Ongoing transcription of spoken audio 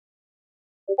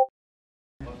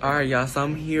Alright, y'all, so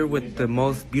I'm here with the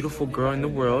most beautiful girl in the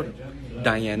world,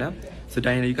 Diana. So,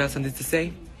 Diana, you got something to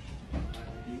say?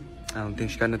 I don't think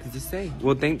she got nothing to say.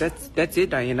 Well, that's it,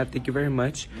 Diana. Thank you very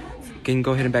much. Can you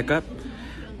go ahead and back up?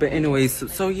 But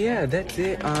anyways, so yeah, that's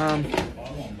it. I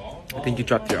think you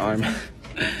dropped your arm.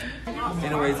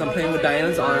 Anyways, I'm playing with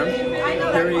Diana's arm.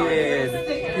 Period.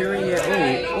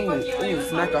 Ooh,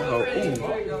 smack a hoe.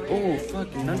 Ooh,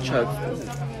 fucking nunchucks.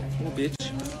 Ooh, bitch.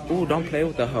 Ooh, don't play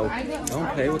with the hoe.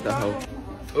 Don't play with the hoe.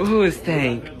 Ooh, it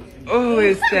stank. Ooh,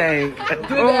 it stank.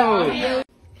 Oh.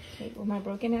 Wait, with my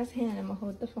broken ass hand, I'm gonna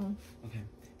hold the phone. Okay.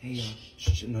 Hey, y'all.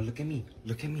 Shh, no, look at me.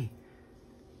 Look at me.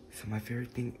 So my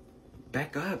favorite thing.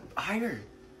 Back up. Higher.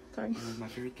 Sorry. My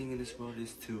favorite thing in this world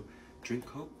is to drink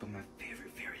Coke, but my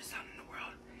favorite sound in the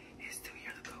world is to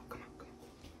hear the Coke. Come on.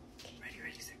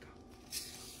 Ready, set, go.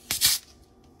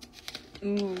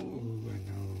 Ooh, I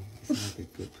know. It's like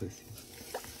a good pussy.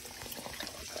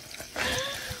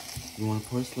 You want to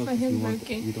pour slow because you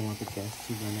don't want the gas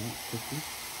to run out quickly?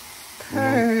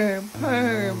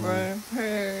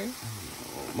 Purr.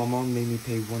 My mom made me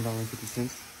pay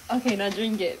 $1.50. Okay, now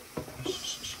drink it.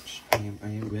 I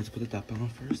am. We have to put the top on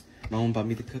first. My mom bought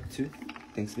me the cup too.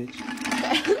 Thanks, bitch.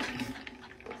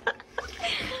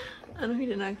 I know he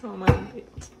did not call mine.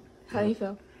 How do you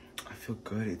feel? I feel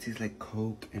good. It tastes like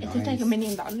Coke and It ice. tastes like $1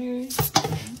 million.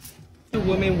 The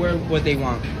women wear what they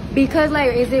want. Because,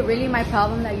 like, is it really my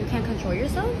problem that you can't control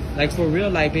yourself? Like, for real,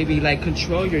 like, baby, like,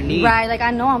 control your needs. Right, like,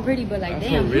 I know I'm pretty, but, like,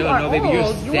 damn, for real, you are no, baby,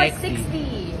 old. you're You are sexy.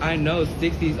 60. I know,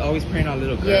 60's always preying on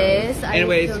little girls. Yes,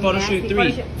 anyways, photo shoot.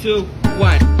 3, 2,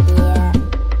 1. Yeah.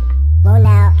 Roll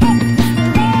out.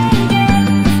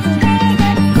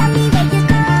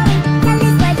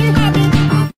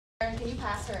 Can you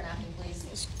pass her a napkin,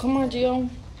 please? Come on, Gio.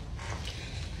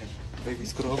 Baby,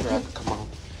 scoot over. Come on.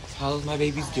 How's my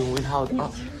baby's doing?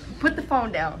 Put the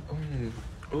phone down.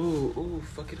 Ooh,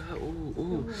 fuck it up.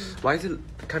 Ooh. Why does it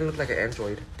kind of look like an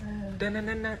Android?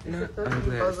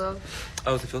 Bozo.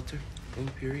 Oh, it's a filter. Ooh,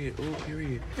 period.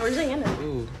 Where's Diana?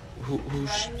 Ooh,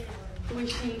 who's?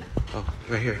 Where's she? Oh,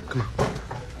 right here. Come on.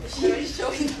 She's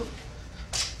showing them.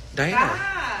 Diana,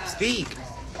 speak.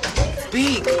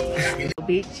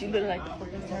 Bitch, you look like the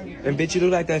fucking turtle. And bitch, you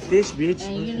look like that fish, bitch.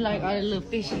 And you look like all the little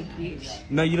fishy, bitch.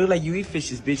 No, you look like you eat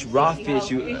fishes, bitch. Raw fish.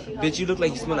 Bitch, you look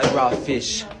like you smell like raw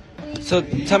fish. So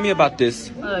tell me about this.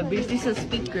 Bitch, this is a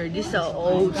speaker. This is an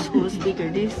old school speaker.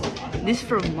 This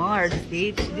from Mars,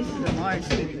 bitch. This is a Mars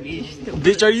speaker, bitch.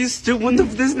 Bitch, are you stupid? What the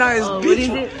this not is bitch? What is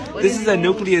it? This is a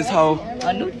nucleus, hoe.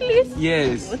 A nucleus?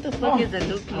 Yes. What the fuck is a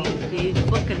nucleus, bitch?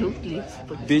 Fuck a nucleus.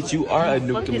 Bitch, you are a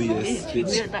Fuck is nucleus, bitch.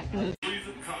 bitch. We're not gonna-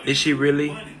 Is she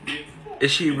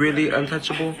really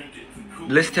untouchable?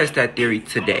 Let's test that theory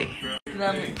today.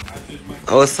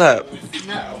 Oh, what's up?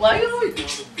 No, why you?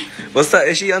 What's up?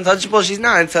 Is she untouchable? She's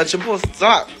not untouchable.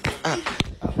 Stop.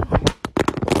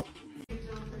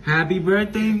 Happy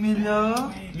birthday,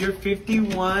 Milo. You're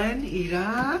 51,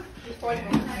 Ira.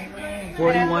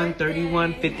 41,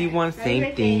 31, 51,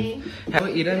 same thing.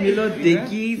 Ira, Milo,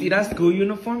 dickies. Ira, school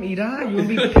uniform. Ira, you'll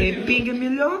be pimping,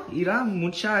 Milo. Ira,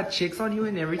 mucha chicks on you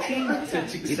and everything.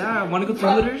 Ira, wanna go to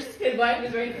Hooters? His wife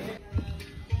is right there.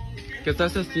 ¿Qué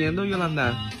estás haciendo,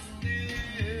 Yolanda?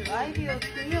 Ay, Dios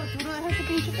mío, tú no dejas tu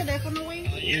pinche teléfono, güey.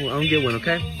 Ooh, I don't get one,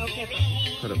 okay? Okay.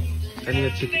 Hold up. I need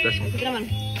a chicken. That's one. Grabando.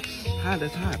 Hot,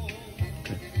 that's hot.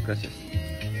 Okay, gracias.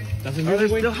 That's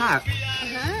still hot.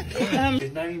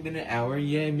 It's not even been an hour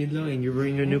yet, Milo, and you're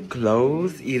wearing your new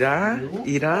clothes. Ira. I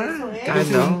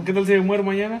know. ¿Qué tal si me muero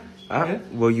mañana?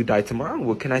 Well, you die tomorrow.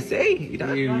 What can I say?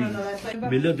 Ira.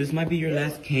 Milo, this might be your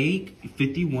last cake.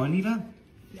 51, Ira.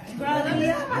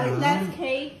 That's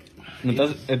cake.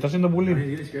 Está haciendo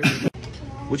bullying.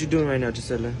 What you doing right now,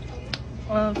 Giselle?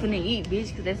 I'm finna eat, bitch,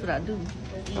 because that's what I do.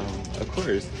 Of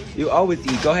course. You always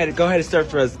eat. Go ahead and start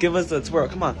for us. Give us a twirl.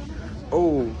 Come on.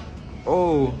 Oh.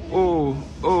 All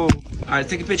right,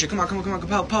 take a picture. Come on.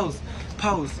 Pose.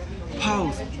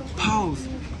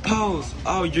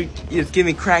 Oh, it's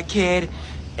giving crackhead.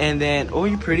 And then, oh,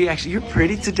 you're pretty. Actually, you're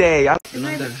pretty today.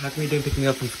 Yolanda, how come you didn't pick me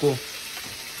up from school?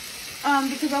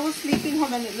 Because I was sleeping.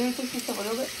 Hold on, let me push myself a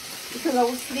little bit. Because I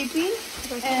was sleeping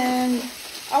and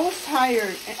I was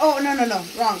tired. Oh, no,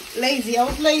 wrong. Lazy. I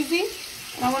was lazy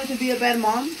and I wanted to be a bad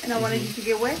mom and I wanted you to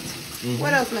get wet.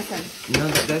 What else, my son? No,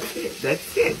 that's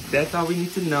it. That's all we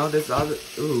need to know. That's all.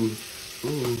 Ooh.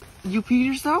 You peed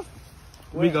yourself?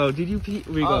 Where? Rigo, did you pee?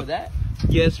 Rigo. Oh, that?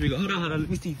 Yes, Rigo. Hold on. Let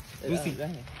me see.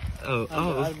 Oh.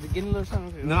 I'm getting a little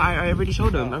something. No, I already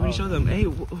showed them. Hey,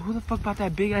 who the fuck bought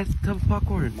that big ass tub of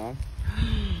popcorn? Mom.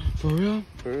 For real?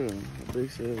 For real.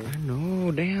 Big shit. I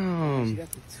know, damn. She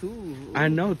got the 2. I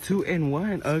know, 2 in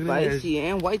 1. Ugly. Spicy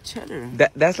and white cheddar.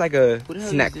 That's like a Who the hell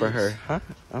snack is for this? her, huh?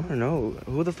 I don't know.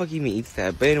 Who the fuck even eats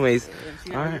that? But anyways,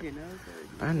 alright.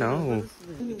 I know.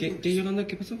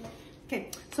 ¿Qué pasó? Okay,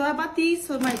 so I bought these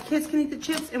so my kids can eat the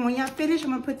chips, and when y'all finish,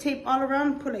 I'm gonna put tape all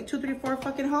around, put like 2, 3, 4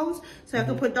 fucking holes, so I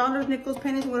can put dollars, nickels,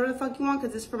 pennies, whatever the fuck you want,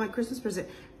 because it's for my Christmas present.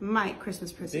 My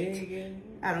Christmas present.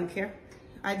 I don't care.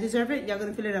 I deserve it. Y'all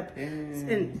gonna fill it up.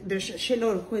 And there's a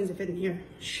shitload of coins in here.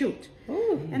 Shoot.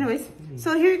 Anyways,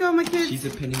 so here you go, my kids. She's a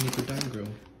penny maker dime girl.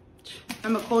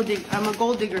 I'm a gold digger. I'm a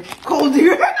gold digger. Gold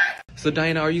digger. So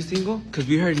Diana, are you single? Cause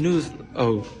we heard news.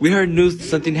 Oh, we heard news.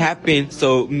 Something happened,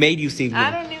 so made you single. I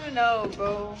don't even know,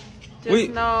 bro. Just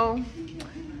Wait. know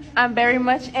I'm very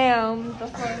much am.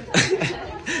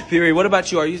 Period. What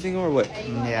about you? Are you single or what?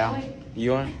 Yeah,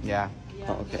 You are? yeah.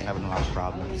 Oh, okay. Having a lot of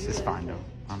problems. It's fine though.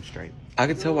 I'm straight. I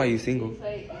can tell why you single.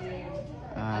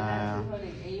 I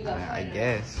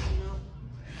guess.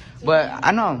 But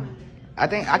I know. I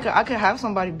think I could have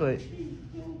somebody, but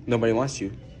Nobody wants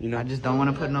you. You know. I just don't want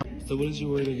to put no. So what is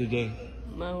your word of the day?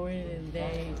 My word of the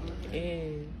day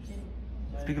is.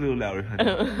 Speak a little louder, honey.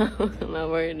 My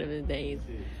word of the day is.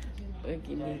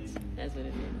 Fucking bitch. That's what it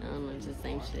is. I don't know. It's the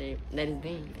same shit that it's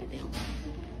been. Goddamn.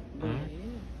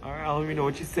 All right. I don't even know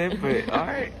what you said, but all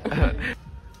right.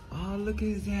 Oh, look at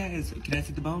his ass. Can I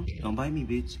see the bone? Don't bite me,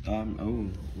 bitch.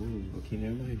 Okay,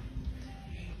 never mind.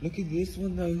 Look at this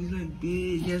one though. He's like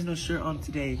big. He has no shirt on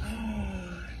today.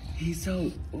 He's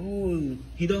so. Oh,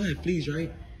 he don't have fleas,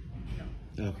 right?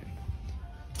 Okay.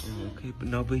 Oh, okay,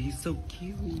 but he's so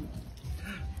cute.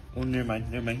 Oh, never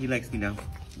mind. He likes me now.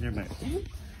 Never mind.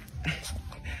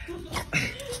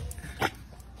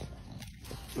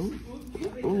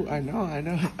 Oh, I know.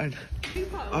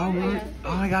 Oh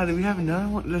my God, do we have another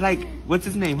one? Like, what's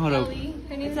his name? Hold up.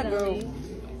 Her name's a girl.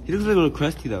 He looks like a little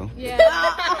crusty though. Yeah.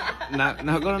 Not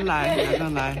gonna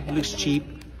lie. He looks cheap,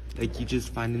 like you just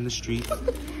find in the streets.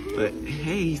 But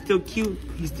hey, he's still cute.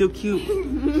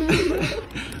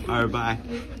 All right, bye.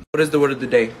 What is the word of the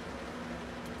day?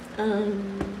 I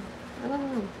don't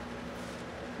know.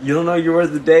 You don't know your word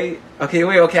of the day? Okay,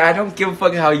 wait. Okay, I don't give a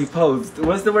fuck how you post.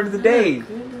 What's the word of the day?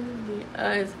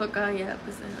 It's fuck all your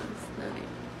episodes.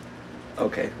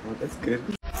 Okay, well that's good.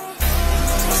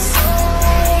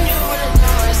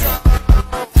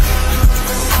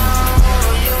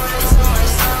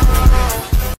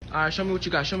 Alright, show me what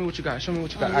you got.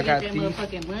 I got them these.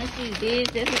 motherfucking munchies,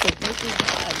 bitch. That's what the fuck is,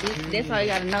 bitch. That's all you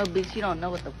gotta know, bitch. You don't know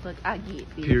what the fuck I get,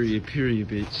 bitch. Period,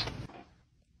 bitch.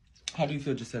 How do you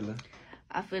feel, Giselle?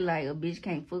 I feel like a bitch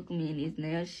can't fuck with me in this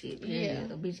nail shit, period.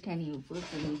 A bitch can't even fuck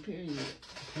with me, period.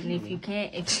 And if you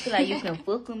feel like you can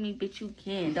fuck with me, bitch, you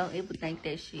can. Don't ever think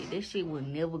that shit. That shit will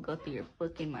never go through your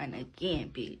fucking mind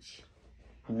again, bitch.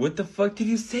 What the fuck did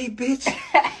you say, bitch?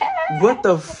 What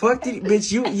the fuck did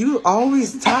bitch? You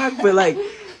always talk, but like,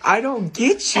 I don't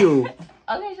get you.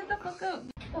 Okay, shut the fuck up.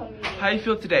 How you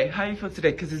feel today? Cause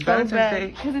it's Valentine's Day.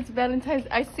 Because it's Valentine's.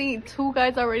 I see 2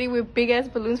 guys already with big ass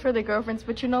balloons for their girlfriends.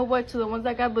 But you know what? To the ones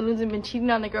that got balloons and been cheating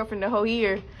on their girlfriend the whole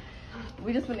year,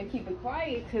 we just want to keep it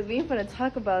quiet because we ain't gonna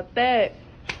talk about that.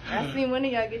 I seen one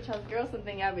of y'all get y'all's girl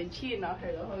something. I've been cheating on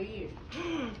her the whole year.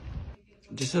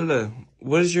 Giselle,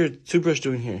 what is your toothbrush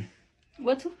doing here?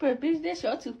 What toothbrush, bitch? That's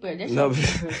your toothbrush. That's No, your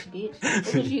toothbrush, bitch.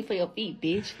 That's what you use for your feet,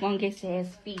 bitch. Fungus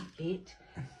ass feet, bitch.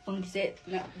 Fungus ass.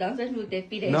 No, don't touch me with that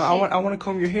feet ass No, shit. I want to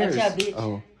comb your hair. Watch out, bitch.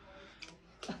 Oh.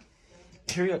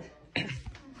 Hurry up.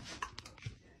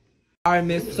 All right,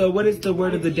 miss. So what is the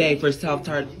word of the day for South,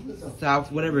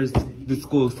 whatever the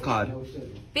school's called?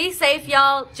 Be safe,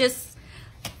 y'all. Just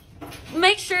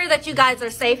make sure that you guys are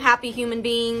safe, happy human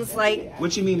beings. Like,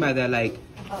 What you mean by that? Like,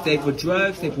 safe with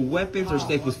drugs, safe with weapons, or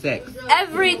safe with sex?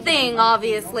 everything,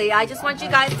 obviously. I just want you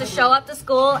guys to show up to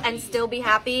school and still be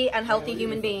happy and healthy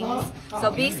human beings.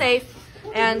 So be safe.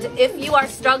 And if you are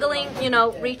struggling,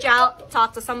 reach out,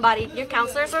 talk to somebody. Your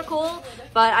counselors are cool,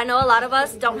 but I know a lot of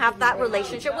us don't have that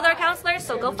relationship with our counselors,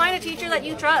 so go find a teacher that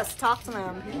you trust. Talk to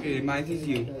them. Okay, mine is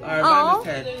you. All right, Aw.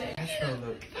 bye, Miss Ted.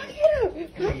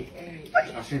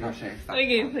 I'll share. Stop.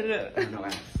 Okay, put it up.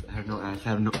 I have no ass. I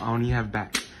only have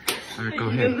back. All right, go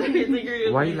ahead.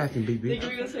 Why are you laughing, baby?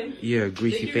 Yeah,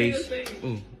 greasy face.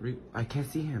 Oh, I can't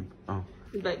see him. Oh.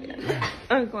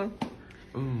 Oh, come on.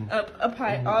 Oh. Up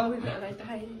high, all the way down, like the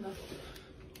height.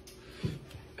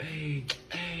 Hey,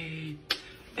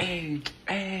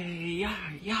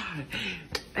 yeah.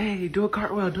 Hey, do a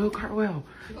cartwheel.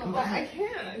 I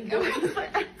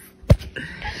can't.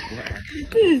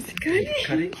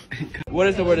 Cut it. What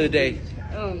is the word of the day?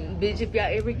 Bitch, if y'all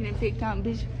ever getting picked on,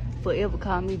 bitch, forever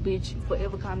call me bitch.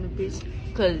 Forever call me bitch.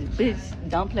 Cause bitch,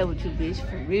 don't play with you, bitch.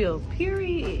 For real.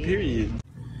 Period. Period.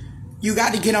 You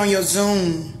got to get on your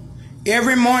Zoom.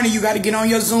 Every morning you got to get on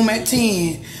your Zoom at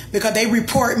 10 because they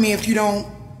report me if you don't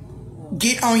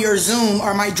get on your Zoom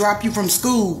or might drop you from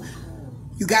school.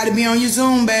 You got to be on your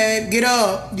Zoom, babe. Get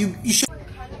up. You should.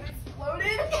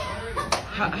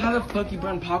 How the fuck you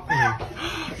burn popcorn?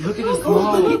 Look at the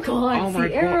smoke. Oh my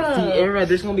god. Sierra,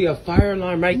 there's gonna be a fire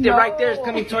alarm right there. Right there. It's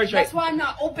coming towards right. That's why I'm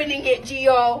not opening it,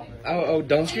 Gio. Oh,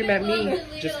 don't scream at me.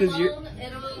 Just because you're.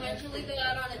 It'll eventually go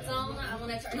out on its own. I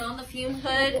want to turn on the fume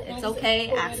hood. It's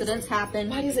okay. Accidents happen.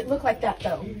 Why does it look like that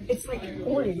though? It's like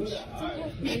orange.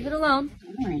 Leave it alone.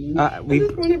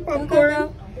 We.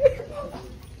 Popcorn.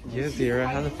 Yeah, Sierra,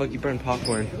 how the fuck you burn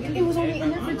popcorn? It was only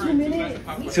in there for 2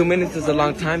 minutes. 2 minutes is a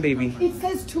long time, baby. It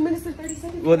says 2 minutes and 30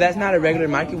 seconds. Well, that's not a regular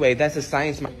microwave. That's a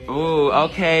science. Oh,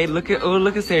 okay. Look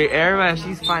at Sierra.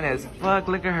 She's fine as fuck.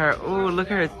 Look at her. Oh,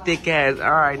 look at her thick ass.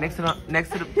 All right, next to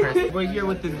the person. We're here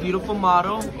with this beautiful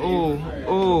model.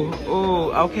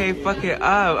 Oh. Okay, fuck it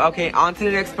up. Okay, on to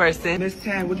the next person. Miss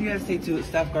Tan, what do you have to say to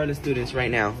staff Garland students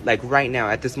right now? Like right now,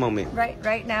 at this moment.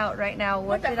 Right now.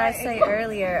 What did I say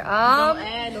earlier?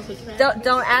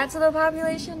 Don't add to the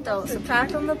population. Don't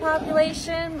subtract from the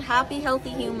population. Happy,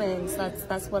 healthy humans.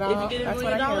 That's what I care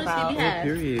about. Oh,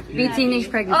 period. Be teenage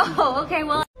pregnancy. Oh, okay.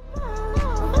 Well.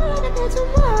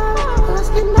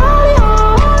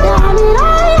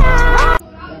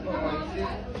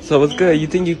 So what's good? You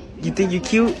think you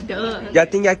cute? Duh. Y'all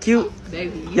think y'all cute?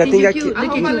 Baby. Y'all think y'all cute? Look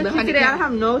at you behind the camera. I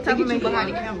have no type of makeup behind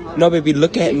the camera. No, baby,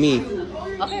 look at me.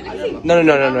 No. Hold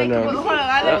on,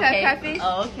 I look at catfish.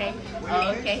 Oh, okay.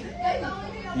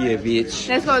 Yeah, bitch.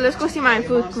 Let's go see my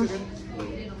food.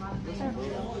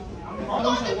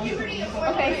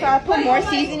 Okay, so I put more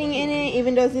seasoning in it,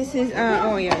 even though this is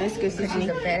oh yeah, that's good seasoning.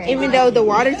 Even though the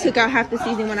water took out half the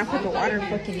seasoning when I put the water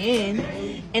fucking in,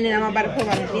 and then I'm about to put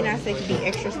Valentina so it can be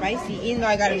extra spicy. Even though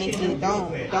I gotta make it,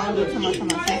 don't do too much on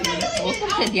my seasoning. Welcome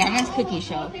to Diana's cooking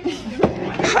show.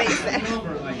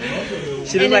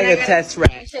 She looks like a test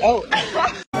rat. Oh. I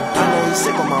know he's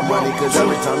sick of my money, cause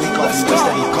every time he calls me,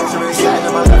 steady coughing inside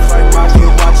in my left right pocket.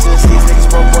 Watch this, these niggas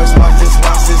broke boys, watch this,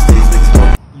 these niggas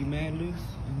broke. You mad, Luce?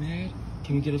 You mad?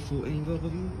 Can we get a full angle of you?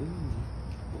 Ooh.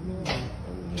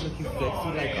 Looking sexy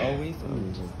like always.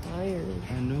 I'm just tired.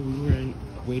 I know, we were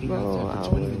waiting outside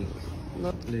for 20 minutes.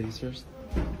 No. Ladies first.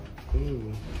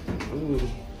 Ooh.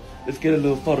 Let's get a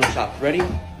little Photoshop. Ready?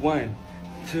 1,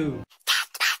 2.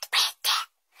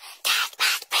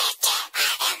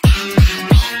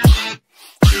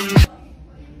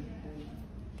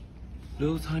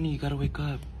 Luz, honey, you gotta wake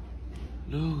up.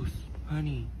 Luz,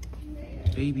 honey.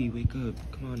 Baby, wake up.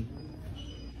 Come on.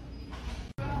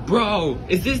 Bro,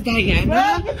 is this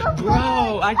Diana?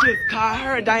 Bro, I just caught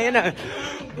her. Diana.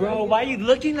 Bro, why are you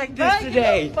looking like this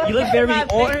today? You look very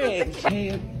orange.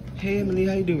 Hey, Emily,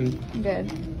 how you doing?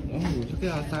 Good. Oh, look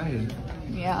at outside.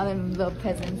 Yeah, all them little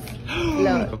peasants.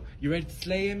 You ready to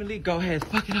slay, Emily? Go ahead.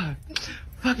 Fuck it up.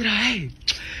 Fuck it up.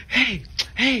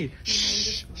 Hey.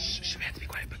 Shh. We have to be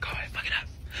quiet, but go ahead. Fuck it up.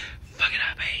 Fuck it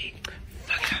up, hey.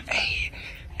 Fuck it up, hey.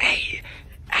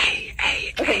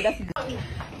 Okay, that's good.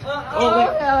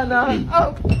 Hell no.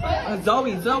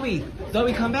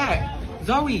 Zoe, come back.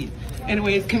 Zoe.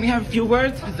 Anyways, can we have a few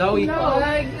words? Zoe. No.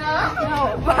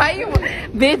 Why you,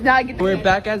 bitch, not get. We're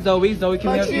back at Zoe. Zoe,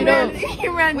 can we have a few words? He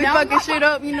ran down. We fucking shit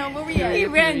up. You know where we at? He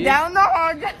ran down the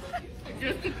hall.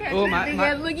 Just to catch Oh,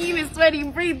 my. Look, you even sweaty.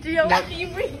 Breathe, Gio. Can you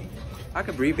breathe? I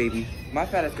could breathe, baby. My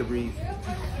fat ass could breathe.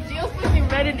 Gio's fucking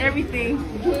red and everything.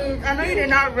 I know you did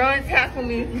not run, tackle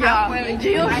me. Yeah.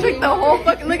 Gio shook the whole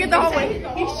fucking. Look at the whole way.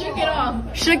 He shook it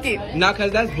off. Shook it. Nah,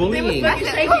 cause that's bullying. Fucking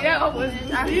shake it out.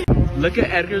 Look at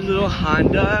Edgar's little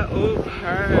Honda. Oh,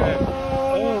 her.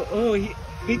 Oh, he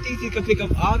thinks he can pick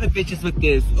up all the bitches with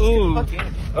this. Oh, okay.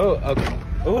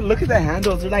 Oh, look at the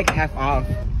handles. They're like half off.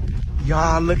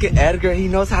 Y'all, look at Edgar. He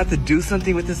knows how to do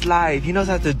something with his life. He knows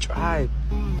how to drive.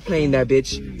 Playing that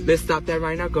bitch. Let's stop that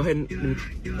right now. Go ahead and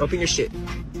open your shit.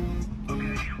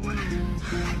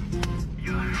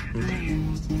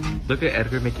 Look at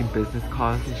Edgar making business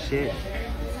calls and shit.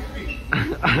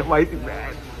 Why is he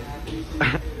mad?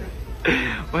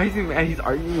 Why is he mad? He's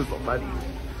arguing with somebody.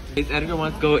 Edgar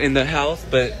wants to go in the house,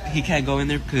 but he can't go in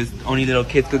there because only little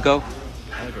kids could go.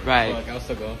 Right. I'll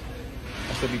still go.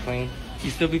 I'll still be playing.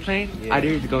 You still be playing? Yeah. I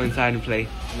dare you to go inside and play.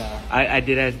 No. I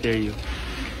did as dare you.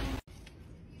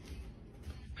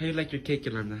 How you like your cake,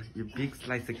 Yolanda? Your big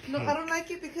slice of cake. No, I don't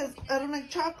like it because I don't like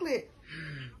chocolate.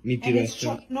 Me too. And it's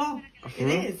no, it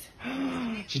is.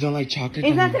 She don't like chocolate?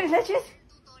 It's not tres leches.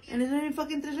 And it's not even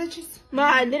fucking tres leches. Ma,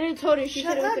 I literally told her she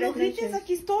Shut said up, it no was tres grites, leches.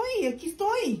 aquí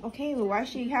estoy. Okay, well, why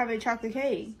she have a chocolate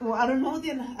cake? Well, I don't know,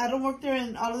 Diana. I don't work there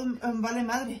and all of them vale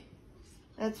madre.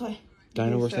 That's why.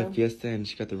 Diana works at Fiesta and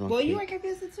she got the wrong Well, you cake. work at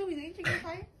Fiesta too. Didn't you get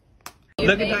fired?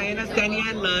 Look at Diana standing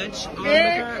at lunch. Oh, look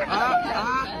at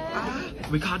her.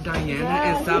 We caught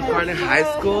Diana in South Garden High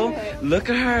School. Look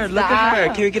at her. Look at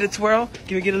her. Can we get a twirl?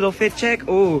 Can we get a little fit check?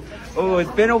 Oh,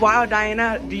 it's been a while,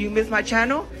 Diana. Do you miss my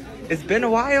channel? It's been a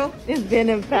while. It's been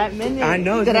a fat minute. I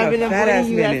know. It's that I've been been a fat ass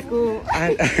avoiding you minute.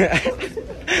 at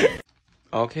school.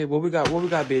 Okay, what we got? What we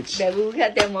got, bitch? Baby, we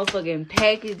got that motherfucking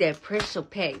package, that pressure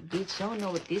pack, bitch. You don't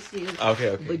know what this is.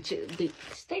 Okay. But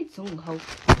stay tuned, ho.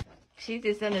 She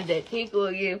just under that pickle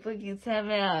again. Fuck you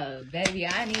talking about, baby.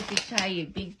 I need to try your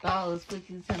big balls. Fuck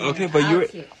you talking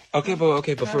about.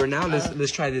 Okay, but for now,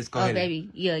 let's try this. Go ahead. Baby,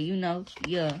 yeah, you know,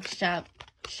 yeah, shop,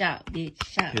 bitch,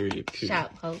 shop, Period.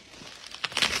 shop, ho.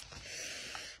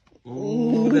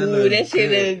 Ooh, that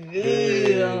shit look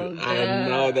good. Oh, I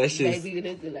know that shit. Baby, you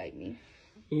look good like me.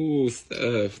 Ooh,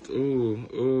 stuffed.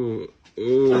 Ooh.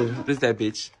 This that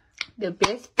bitch. The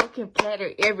best fucking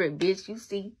platter ever, bitch. You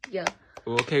see, yeah.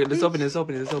 Okay, let's open it.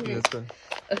 Let's go.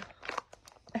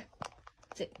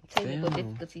 Technical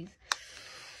difficulties.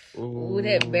 Ooh,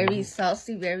 that very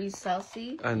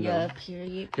saucy. I know. Yeah,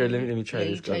 period. Here, let me try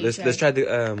Yeah, this. Let's try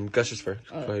the gushers first.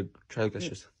 Go ahead, try the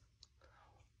gushers.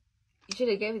 You should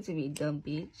have gave it to me, dumb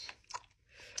bitch.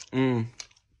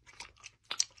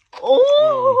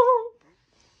 Oh.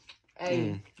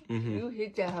 Hey, you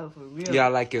hit that hoe for real. Yeah, I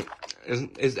like it.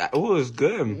 It's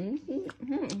good.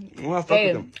 Oh, I fuck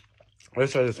with them.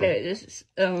 Let's try this one. Hey, this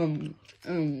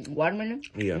is watermelon.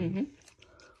 Yeah.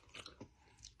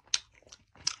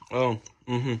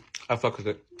 I fuck with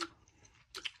it.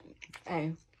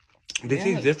 Hey, this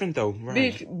is different though, right?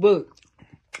 Bitch, but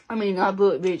I mean not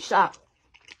but bitch, stop.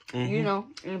 You know,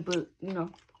 and but you know.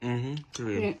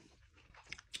 True.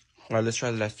 Alright, let's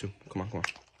try the last two. Come on.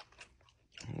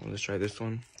 Let's try this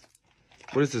one.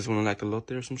 What is this one? Like a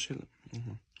lotte or some shit?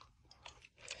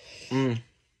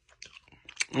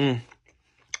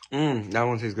 That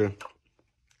one tastes good.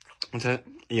 What's that?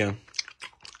 Yeah.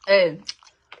 Hey,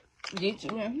 get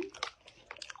you, man.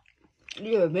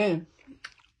 Yeah, man.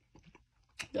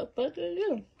 The fuck is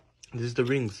you? This is the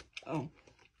rings. Oh.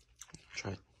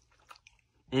 Try it.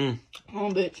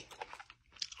 Home, bitch.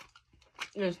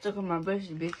 You're stuck in my brush,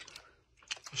 bitch.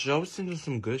 She always sending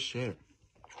some good shit.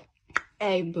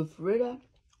 Hey, but for real,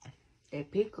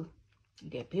 that pickle.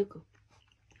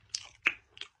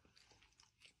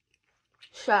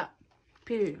 Shot.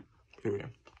 Period.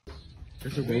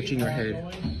 There's a roach in your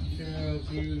head.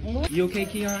 You okay,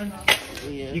 Keon?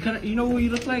 Yeah. You know who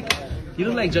you look like? You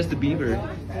look like Justin Bieber.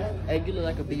 Hey, you look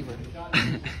like a beaver.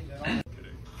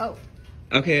 Oh.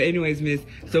 Okay, anyways, miss.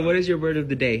 So what is your word of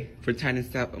the day for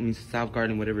South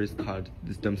Garden, whatever it's called,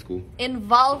 this dumb school?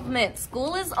 Involvement.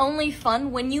 School is only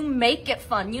fun when you make it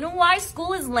fun. You know why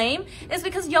school is lame? It's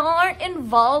because y'all aren't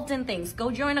involved in things. Go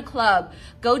join a club.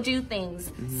 Go do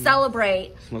things.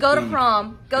 Celebrate. Go to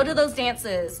prom. Go to those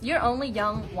dances. You're only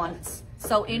young once.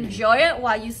 So enjoy it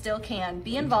while you still can.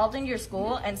 Be involved in your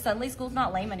school, and suddenly school's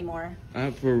not lame anymore.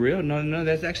 For real? No,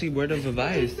 that's actually word of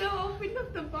advice. Open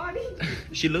up the body.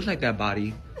 She looks like that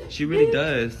body. She really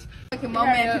does. Like a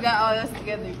moment, you got all us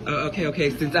together. Okay.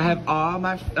 Since I have all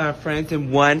my friends in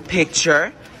one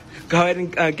picture, go ahead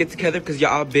and get together because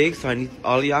y'all all big. So I need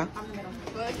all of y'all.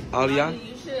 All of y'all.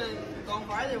 You should go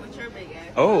farther with your big ass.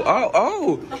 Oh.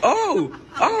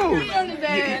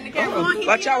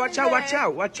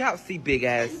 Watch out. See, big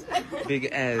ass.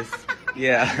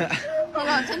 Yeah. Hold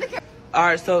on, turn the camera. All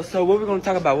right, so what we're gonna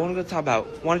talk about?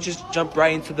 Want to just jump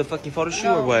right into the fucking photo shoot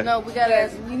or what? No,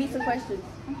 we need some questions.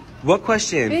 What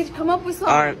question? Bitch, come up with some.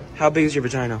 All right, how big is your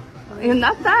vagina?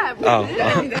 Not that. Oh.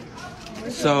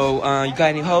 So, you got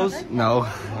any hoes? No.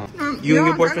 You and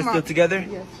your boyfriend still together?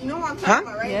 You know what I'm talking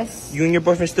about, right? Yes. You and your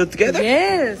boyfriend still together?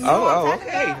 Yes. Oh,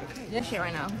 okay. This shit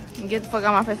right now. Get the fuck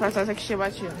out of my face. I start talking shit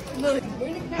about you.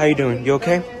 How you doing? You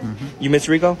okay? You miss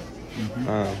Rigo?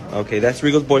 Okay, that's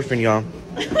Rigo's boyfriend, y'all.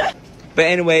 But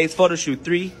anyways, photo shoot.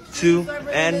 3, 2,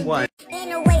 and 1.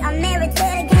 In a way, I'm married to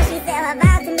the game. She said her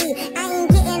vow to me. I ain't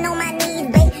getting on my knees,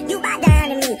 babe. You bow down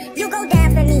to me. You go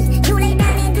down for me. You lay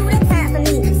down and do the time for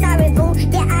me. Sorry, boo.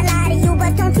 Yeah, I lie to you,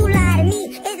 but don't you lie to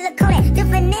me. It's the Kodak, the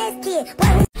finesse kid.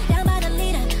 Down by the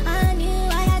leader, I knew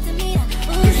I had to meet her.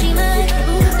 Ooh, she mine.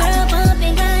 Ooh, girl,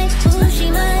 bumping grind. Ooh, she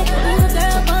mine. Ooh,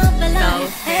 girl, bumping line.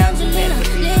 Angelina,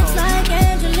 lips like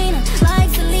Angelina,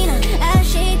 like Selena, ass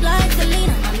shaped like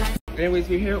Selena. Anyways,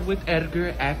 we're here with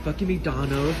Edgar at fucking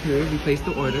McDonald's. Here, we placed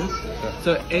the order.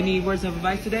 So, any words of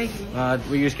advice today?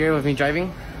 Were you scared of me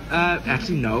driving?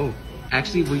 Actually, no.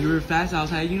 Actually, when you were fast, I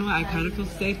was like, you know what? I kind of feel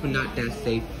safe, but not that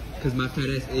safe. Because my fat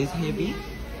ass is heavy.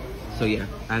 So, yeah.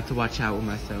 I have to watch out with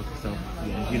myself. So,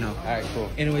 yeah, you know. Alright, cool.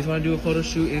 Anyways, want to do a photo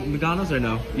shoot at McDonald's or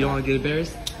no? You don't want to get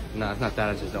embarrassed? No, it's not that.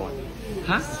 I just don't want it.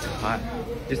 Huh? It's too hot.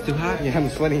 It's too hot? Yeah, I'm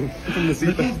sweating from the seat.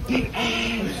 Look at big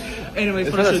ass. Anyways,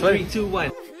 photo shoot. 3, 2,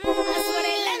 1.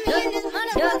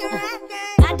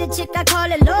 The chick I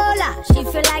call it Lola. She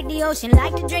feel like the ocean,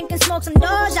 like to drink and smoke some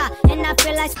Doja. And I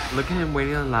feel like Look at him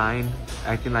waiting in line,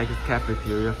 acting like it's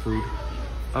cafeteria food.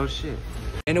 Oh shit.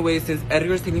 Anyways, since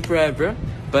Edgar's taking forever,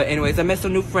 but anyways, I met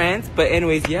some new friends. But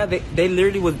anyways, yeah, they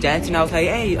literally was dancing. I was like,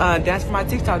 hey, dance for my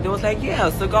TikTok. They was like, yeah,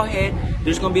 so go ahead.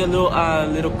 There's gonna be a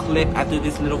little clip after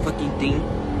this little fucking thing.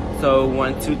 So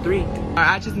 1, 2, 3. Alright,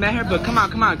 I just met her, but come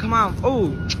on.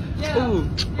 Ooh.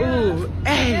 Ooh,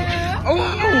 hey, ooh,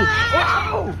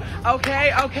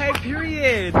 okay,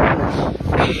 period.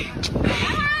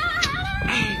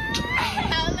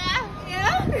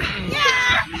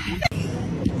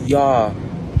 Y'all,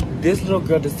 this little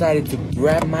girl decided to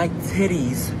grab my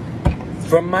titties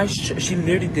from my shirt. She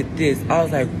literally did this. I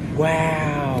was like,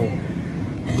 wow,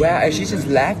 and she's just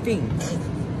laughing.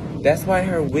 That's why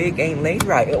her wig ain't laid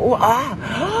right.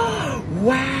 Oh,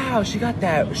 wow, she got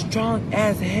that strong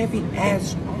ass, heavy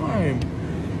ass arm.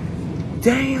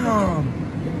 Damn,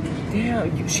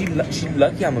 she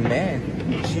lucky I'm a man.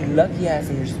 She lucky I have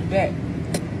some respect.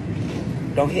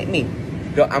 Don't hit me.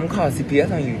 I'm calling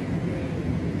CPS on you.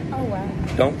 Oh wow.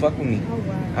 Don't fuck with me. Oh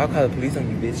wow. I'll call the police on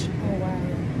you, bitch. Oh wow.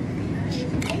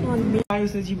 Why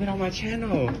since you've been on my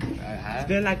channel? I have. It's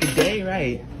been like a day,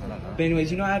 right? I don't know. But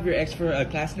anyways, you know I have your ex for a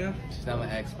class now? She's not my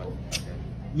ex, but okay.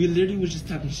 We literally was just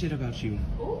talking shit about you.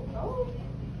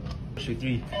 Shoot,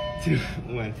 3, 2,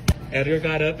 1. Edgar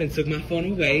got up and took my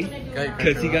phone away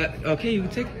because he got. Okay, you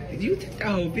take that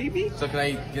whole baby. So can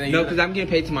I no, because I'm getting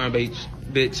paid tomorrow, bitch.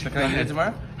 So can I use it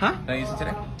tomorrow? Huh? Can I use it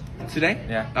today? Today?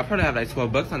 Yeah. I'll probably have like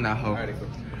 $12 on that hoe. Alright, cool.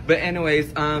 But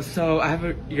anyways, so I have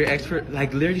your ex for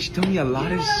like literally she told me a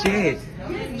lot of shit.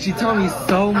 She told me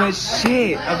so much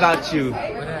shit about you.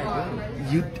 What did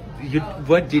I do?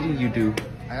 What didn't you do?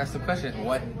 I asked the question.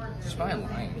 What? She's probably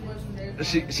lying.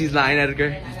 She's lying,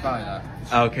 Edgar? She's probably not.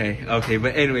 Okay.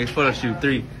 But anyways, photo shoot.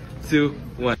 3, 2,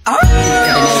 1.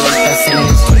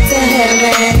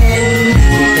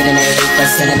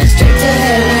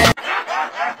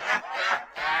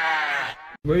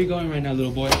 Where are you going right now,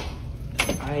 little boy?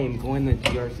 I am going to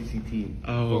GRCCT.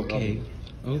 Oh, okay.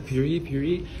 Oh,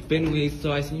 period. But anyways,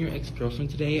 so I seen your ex-girlfriend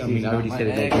today. I mean, I already said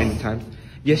it like many times.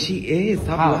 Yes, she is.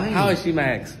 Stop lying. How is she my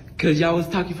ex? Cause y'all was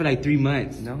talking for like 3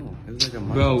 months. No, it was like a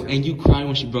month. Bro, and you cried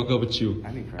when she broke up with you.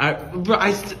 I didn't cry.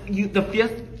 The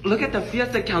Fiesta. Look at the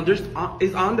Fiesta count.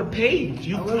 It's on the page.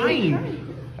 You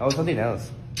crying. That was something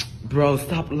else. Bro,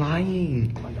 stop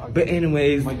lying. But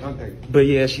anyways, but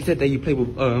yeah, she said that you play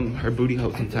with her booty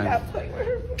hole sometimes.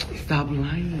 Stop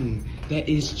lying. That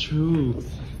is true.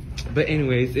 But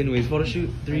anyways, photo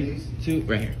shoot. 3, 2,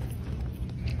 right here.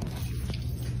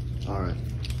 All right.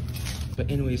 But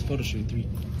anyways, photo shoot. 3,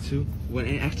 2, 1.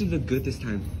 And actually look good this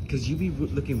time, cause you be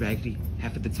looking raggedy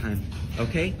half of the time.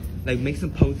 Okay? Like make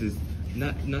some poses,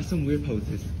 not some weird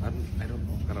poses. I don't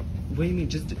know. What do you mean?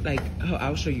 Just like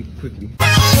I'll show you quickly.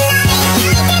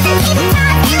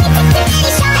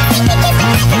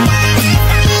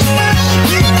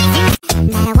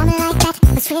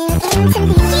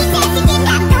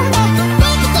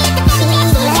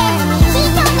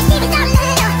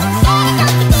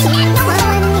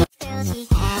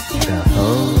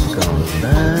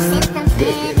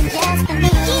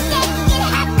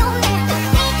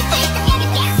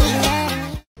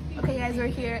 Okay guys, we're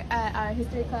here at our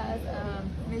history class,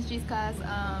 Miss G's class.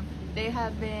 They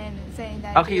have been saying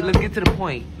that Okay, let's get to the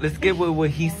point. Let's get with what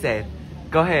he said.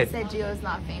 Go ahead. Said Gio is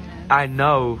not famous. I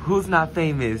know. Who's not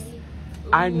famous?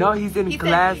 I know he's in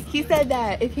class. He said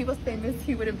that if he was famous,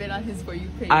 he would have been on his For You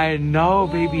page. I know,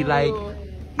 baby. Like,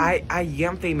 I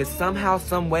am famous. Somehow,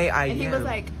 some way, I am. And he was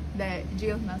like, that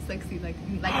Gio's not sexy like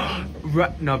me.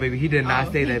 No, baby, he did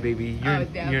not say that, baby. You're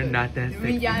damn. not that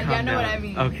sexy. Y'all know what I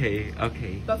mean. Okay.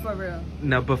 But for real.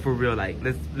 No, but for real, like,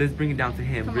 let's bring it down to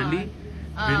him. Come really? on.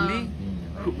 Really?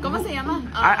 ¿Cómo se llama?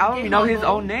 I don't even know his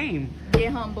own name.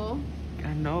 Get humble.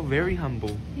 I know, very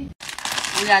humble. We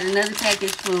got another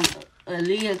package from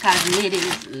Aaliyah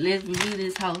Cosmetics. Let's review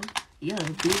this hoe. Yeah,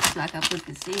 bitch, like I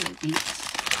fucking said,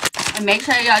 bitch. And make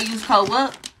sure y'all use code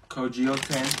what? Code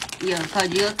GO10. Yeah,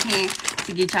 code GO10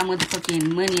 to get y'all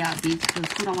motherfucking money out, bitch. Cause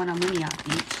who don't want no money out,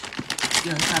 bitch?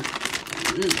 Yeah, so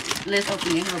let's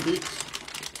open it, hell, bitch.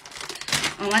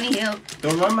 Oh, I need help.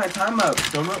 Don't run my time up.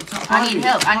 I need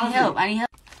help.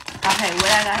 Okay, what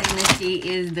I got in this sheet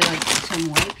is the some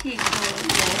white pizza.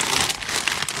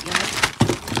 Yes.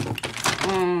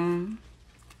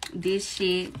 This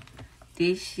shit,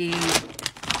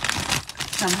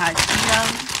 some hot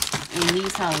Cheetos, and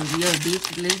these hoes. Yo,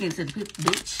 bitch, let's get to the pizza,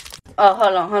 bitch. Oh,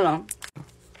 hold on.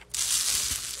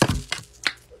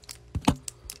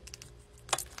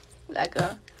 Like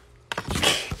a...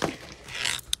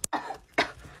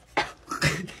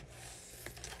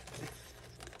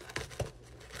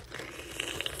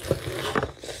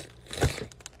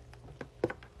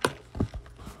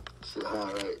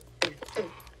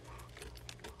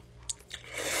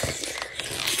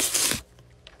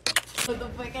 What the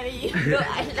fuck are you?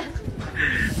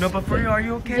 No, but for real, are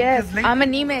you okay? Yes, I'm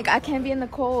anemic. I can't be in the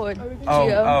cold.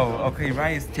 Okay,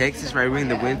 right. It's Texas, right? We're in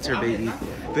the winter, baby.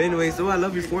 But anyways, I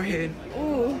love your forehead.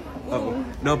 Ooh.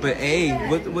 No, but hey,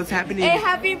 what's happening? Hey,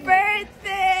 happy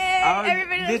birthday! Oh,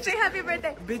 Everybody, let's bitch, sing happy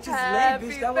birthday. Bitch is happy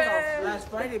late, bitch. That was on last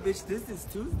Friday, bitch. This is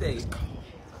Tuesday.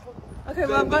 Okay,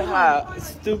 well, I'm going home.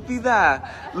 Stupida.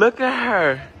 Look at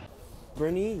her.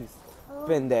 Bernice.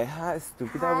 Pendeja,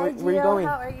 estúpida. Where you going?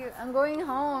 How are you? I'm going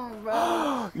home,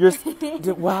 bro.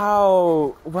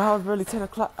 Wow, it's really 10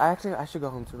 o'clock. I should go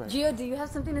home too, right? Gio, do you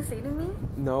have something to say to me?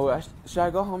 No, should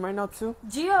I go home right now too?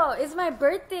 Gio, it's my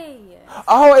birthday.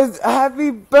 Oh, it's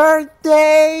happy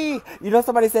birthday! You know,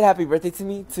 somebody said happy birthday to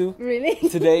me too. Really?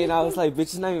 Today, and I was like, bitch,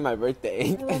 it's not even my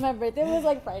birthday. My birthday was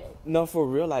like Friday. No, for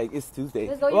real, like, it's Tuesday.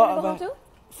 Let's go. You wanna go home too?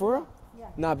 For real? Yeah.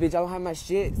 Nah, bitch, I don't have my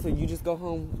shit, so you just go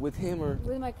home with him or...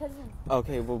 With my cousin.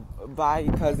 Okay, well, bye,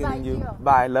 cousin, Bye, and you. Gio.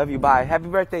 Bye, love you, bye. Happy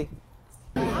birthday.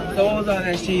 So what was all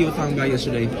that shit you were talking about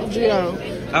yesterday?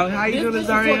 Gio. Oh, how you doing,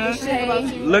 Zaria?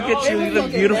 Look at you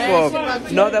look beautiful.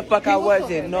 No, the fuck I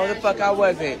wasn't. No, the fuck I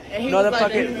wasn't. No, the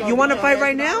fuck You want to fight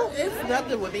right now? It's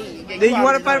nothing with me. Then you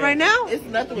want to fight right now? It's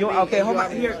nothing with me. Okay, hold my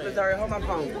Zaria, hold my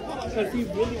phone. Because he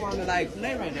really want to like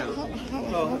play right now.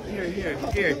 So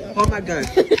here, hold my gun.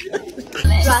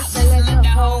 The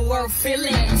whole world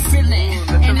feeling.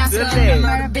 And I saw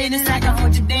murder business, I can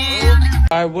hold you down.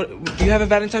 Alright, do you have a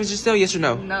Valentine's Giselle, yes or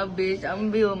no? No, bitch. I'm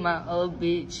gonna be with my old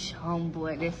bitch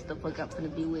homeboy. That's the fuck I'm gonna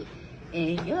be with.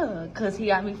 And yeah, cause he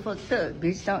got me fucked up.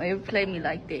 Bitch, don't ever play me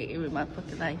like that every my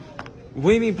fucking life. What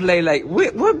do you mean play like,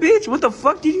 what bitch? What the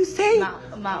fuck did you say?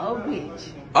 My old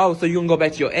bitch. Oh, so you gonna go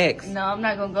back to your ex? No, I'm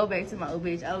not gonna go back to my old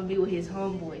bitch. I will be with his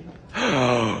homeboy.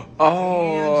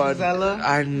 Oh, Giselle?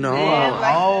 I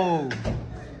know.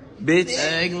 Bitch,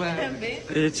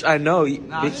 bitch, I know.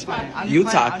 Bitch, you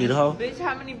talking, ho. Bitch,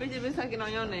 how many bitches been sucking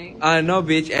on your name? I know,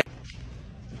 bitch.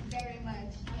 Very much.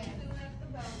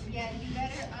 Yeah, you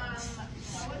better,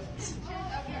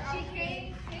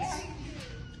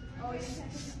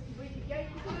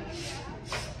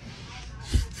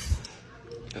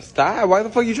 Stop. Why the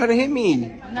fuck you trying to hit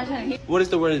me? I'm not trying to hit. What is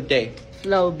the word of the day?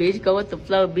 Flow, bitch. Go with the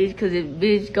flow, bitch. Cause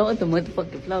bitch, go with the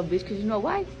motherfucking flow, bitch. Cause you know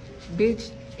why?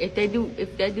 Bitch, if they do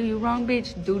you wrong,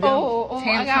 bitch, do them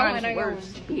 10 times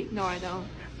worse. No, I don't.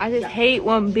 I just hate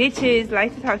when bitches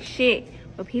like to talk shit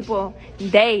with people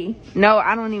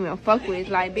I don't even fuck with.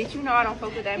 Like, bitch, you know I don't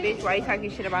fuck with that bitch. Why you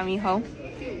talking shit about me, ho?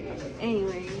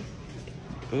 Anyways.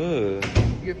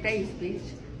 Your face, bitch.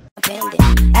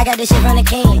 I got this shit from the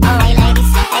king. Hey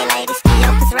ladies,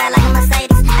 yo, pussy ride like a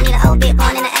Mercedes. I need an old bitch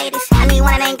born in the 80s. I need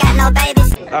one that ain't got no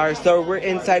babies. Alright, so we're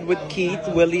inside with Keith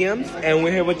Williams, and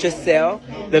we're here with Giselle,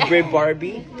 the Brit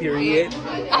Barbie, period.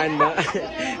 And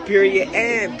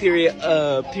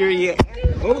period.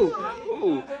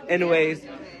 Ooh. Anyways,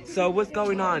 so what's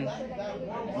going on?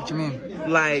 What you mean?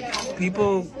 Like,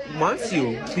 people want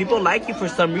you. People like you for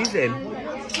some reason.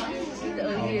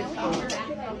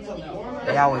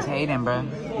 They always hating, bro.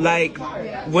 Like,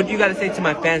 what do you gotta say to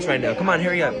my fans right now? Come on,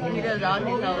 hurry up.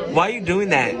 Why are you doing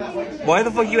that? Why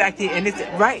the fuck you acting innocent?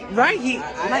 Right?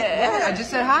 I just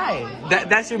said hi.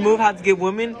 That's your move, how to get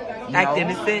women? Act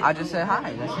innocent? I just said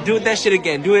hi. Do that shit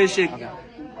again. Do it shit. Okay.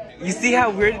 You see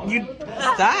how weird you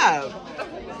stop.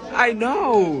 I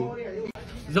know.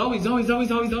 Zoe.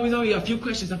 A few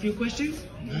questions.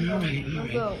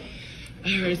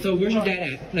 Alright, so where's your dad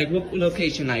at? Like, what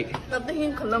location, like? Nothing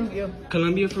in Colombia.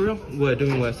 Colombia, for real? What,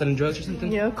 doing what? Selling drugs or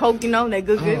something? Yeah, coke, you know, that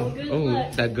good. Oh,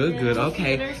 that good,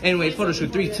 okay. Anyway, photo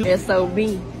shoot, 3, 2. SOB.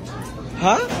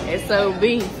 Huh?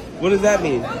 SOB. What does that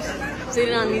mean?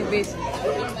 Sitting on these bitches.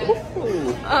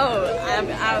 Oh,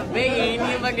 I bet you ain't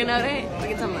even fucking know that. What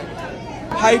you talking about?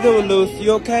 How you doing, Luce?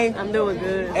 You okay? I'm doing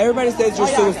good. Everybody says you're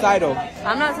suicidal.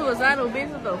 I'm not suicidal, bitch.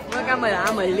 What the fuck?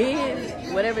 I'ma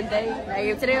live whatever day. Like,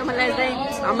 if today was my last day,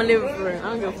 I'ma live it for real. I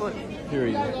don't give a fuck.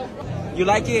 Period. You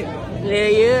like it?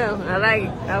 Yeah.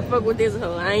 I fuck with this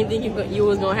hoe. I ain't think you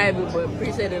was gonna have it, but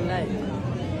appreciate it a lot.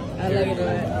 I like it a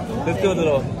lot. Let's do a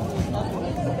little.